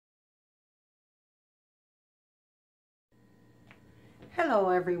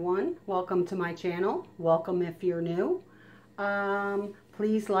Hello everyone, welcome to my channel. Welcome if you're new.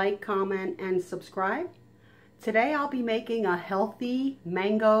 Please like, comment, and subscribe. Today I'll be making a healthy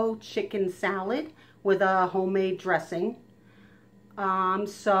mango chicken salad with a homemade dressing.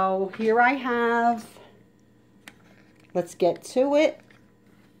 So here I have, let's get to it.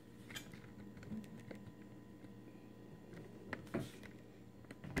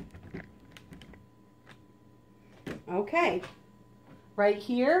 Okay. Right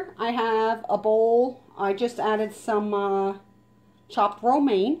here, I have a bowl. I just added some chopped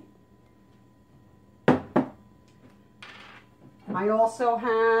romaine. I also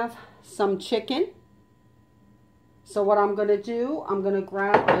have some chicken. So what I'm going to do, I'm going to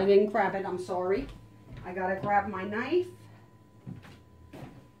grab, I didn't grab it, I'm sorry. I got to grab my knife.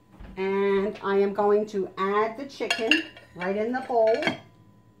 And I am going to add the chicken right in the bowl.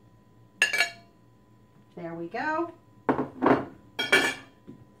 There we go.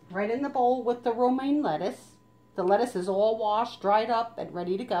 Right in the bowl with the romaine lettuce. The lettuce is all washed, dried up, and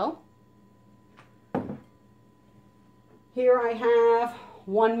ready to go. Here I have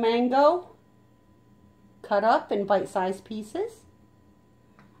one mango cut up in bite-sized pieces.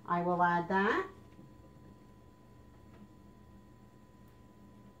 I will add that.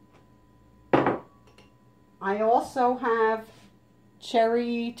 I also have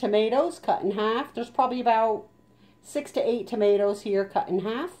cherry tomatoes cut in half. There's probably about 6 to 8 tomatoes here cut in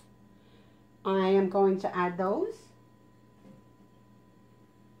half. I am going to add those.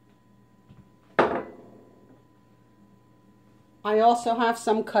 I also have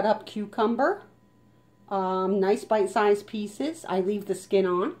some cut up cucumber. Nice bite-sized pieces. I leave the skin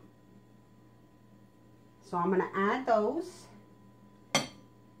on. So I'm going to add those.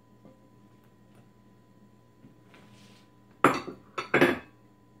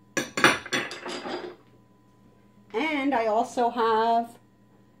 And I also have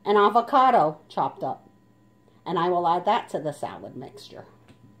an avocado chopped up, and I will add that to the salad mixture.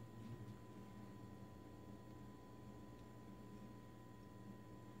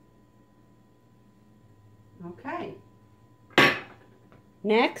 Okay.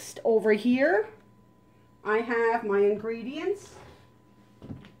 Next, over here, I have my ingredients.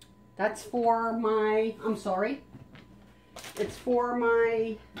 That's for my, it's for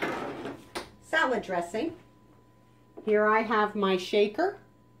my salad dressing. Here I have my shaker.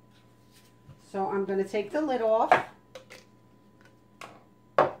 So I'm going to take the lid off.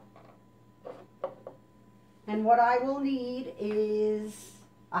 And what I will need is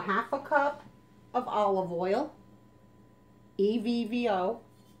a half a cup of olive oil, EVVO.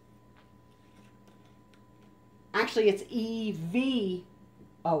 Actually, it's EVOO.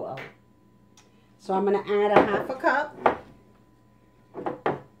 So I'm going to add a half a cup.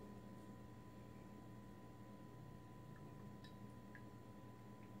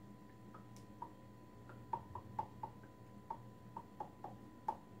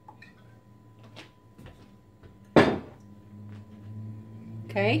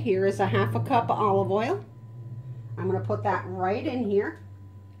 Okay, here is a half a cup of olive oil. I'm going to put that right in here.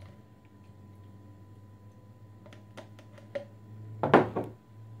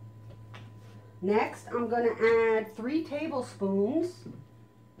 Next, I'm going to add 3 tablespoons.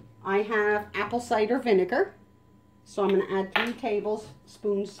 I have apple cider vinegar. So I'm going to add 3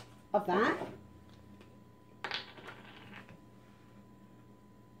 tablespoons of that.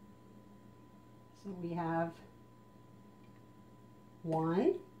 So we have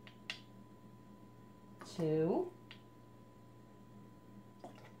 1, 2,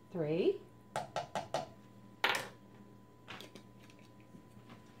 3.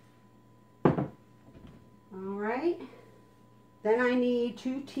 All right. Then I need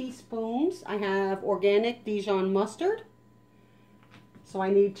 2 teaspoons. I have organic Dijon mustard. So I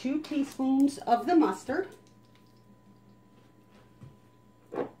need 2 teaspoons of the mustard.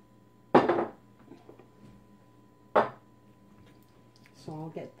 So I'll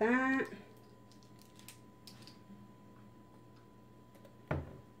get that.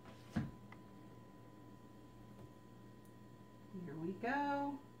 Here we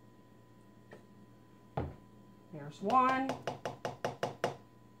go. There's 1.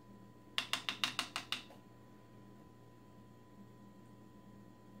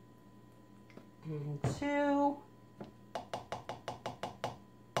 And 2.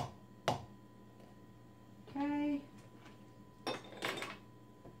 Okay.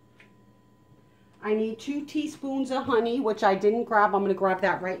 I need 2 teaspoons of honey, which I didn't grab. I'm going to grab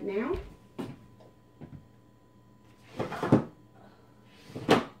that right now.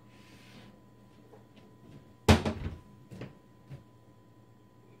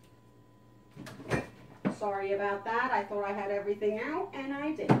 sorry about that. I thought I had everything out and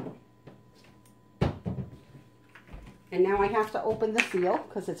I didn't. And now I have to open the seal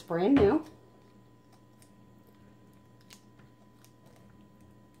because it's brand new.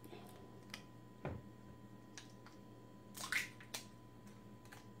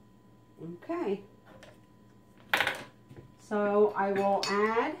 Okay. So I will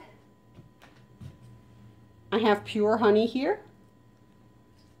add, I have pure honey here.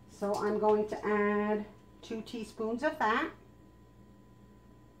 So I'm going to add 2 teaspoons of that.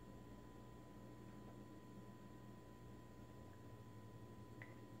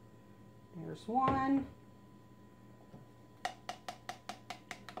 There's 1.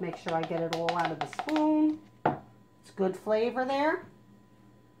 Make sure I get it all out of the spoon. It's good flavor there.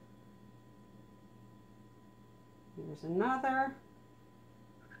 Here's another.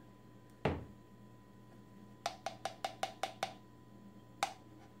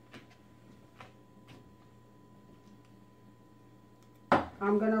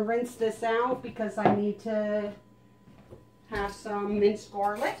 I'm going to rinse this out because I need to have some minced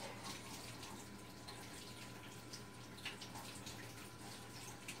garlic.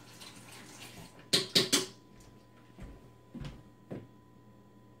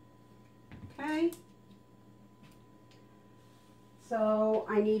 Okay. So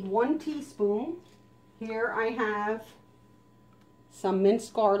I need 1 teaspoon. Here I have some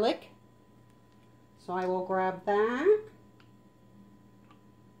minced garlic. So I will grab that.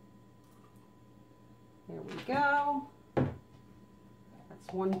 There we go.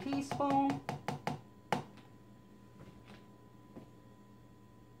 That's 1 teaspoon. All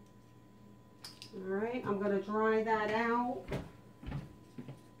right, I'm going to dry that out.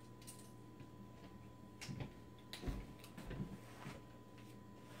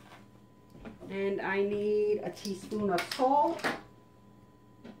 And I need a teaspoon of salt.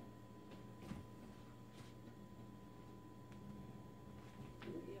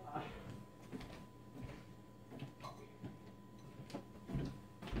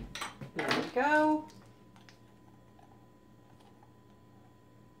 There we go.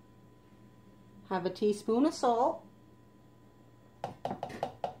 Have a teaspoon of salt.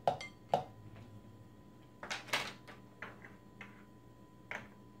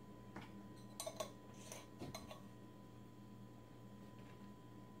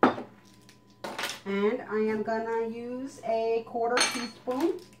 And I am going to use a 1/4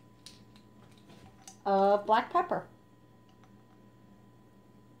 teaspoon of black pepper.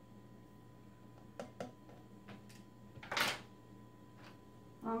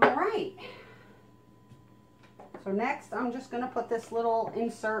 All right. So next I'm just going to put this little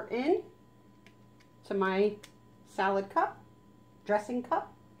insert in to my salad cup, dressing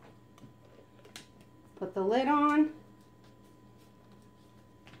cup. Put the lid on.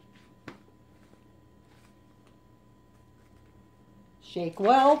 Shake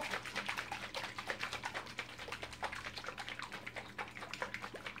well.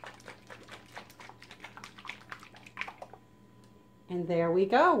 And there we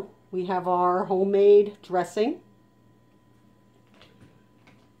go. We have our homemade dressing.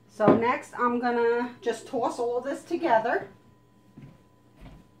 So next I'm gonna just toss all this together.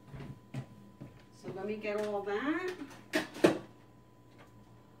 So let me get all that.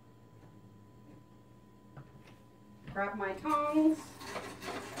 Grab my tongs.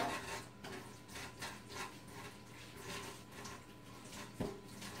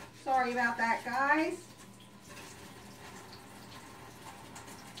 Sorry about that, guys.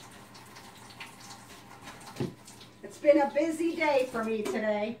 It's been a busy day for me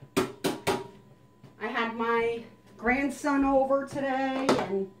today. I had my grandson over today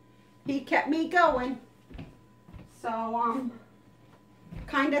and he kept me going. So I'm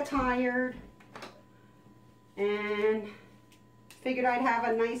kind of tired and figured I'd have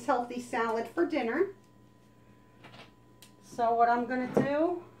a nice healthy salad for dinner. So what I'm going to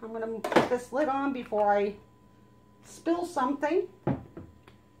do, I'm going to put this lid on before I spill something.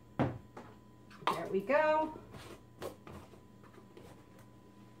 There we go.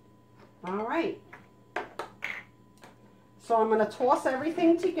 All right. So I'm going to toss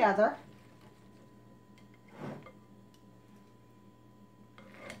everything together.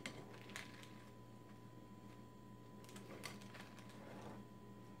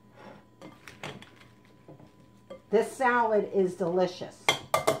 This salad is delicious.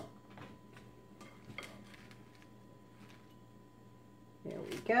 There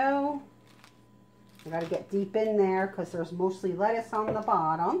we go. I got to get deep in there because there's mostly lettuce on the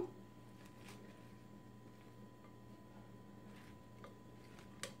bottom.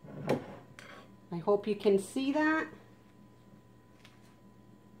 I hope you can see that.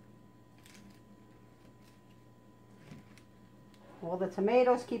 All the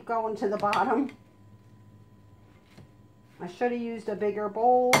tomatoes keep going to the bottom. I should have used a bigger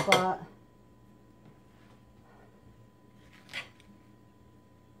bowl, but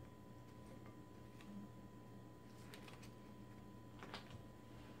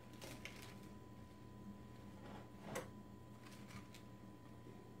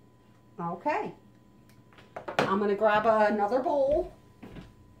okay. I'm going to grab another bowl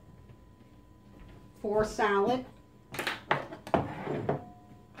for salad.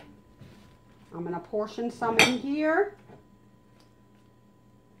 I'm going to portion some in here.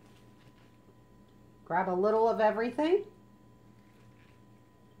 Grab a little of everything.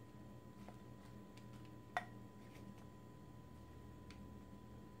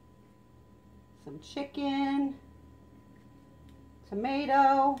 Some chicken,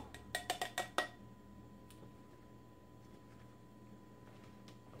 tomato,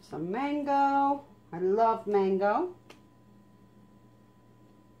 some mango. I love mango.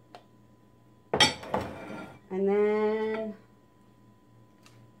 And then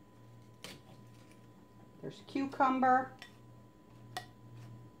there's cucumber.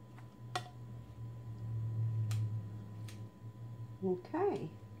 Okay.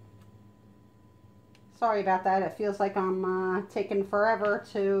 Sorry about that. It feels like I'm taking forever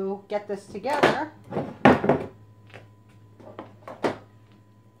to get this together.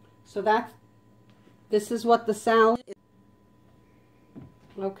 So this is what the salad is.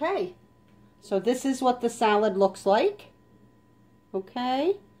 Okay. So this is what the salad looks like.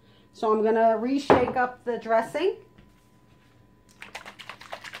 Okay. So I'm going to reshake up the dressing.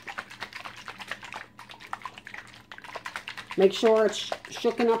 Make sure it's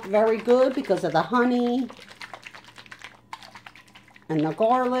shooken up very good because of the honey and the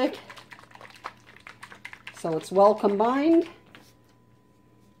garlic. So it's well combined.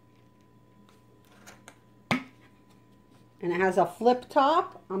 And it has a flip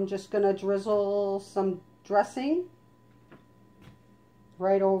top. I'm just going to drizzle some dressing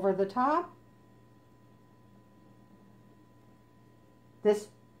right over the top. This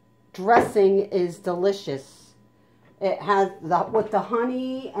dressing is delicious. It has with the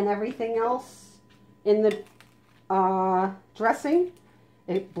honey and everything else in the dressing.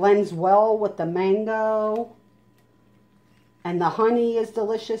 It blends well with the mango. And the honey is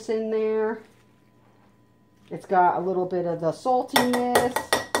delicious in there. It's got a little bit of the saltiness.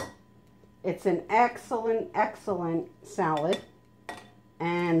 It's an excellent, excellent salad.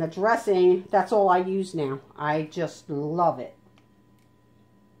 And the dressing, that's all I use now. I just love it.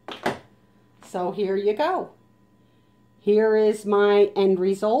 So here you go. Here is my end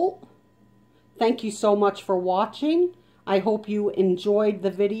result. Thank you so much for watching. I hope you enjoyed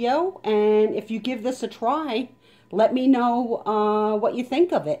the video. And if you give this a try, let me know what you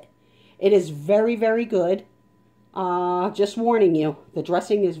think of it. It is very, very good. Just warning you, the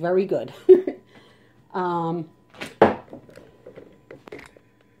dressing is very good.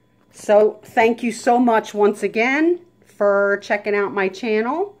 So thank you so much once again for checking out my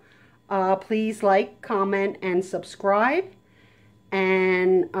channel. Please like, comment, and subscribe.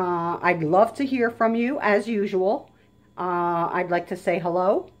 And I'd love to hear from you as usual. I'd like to say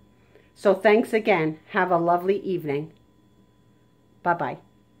hello. So thanks again. Have a lovely evening. Bye-bye.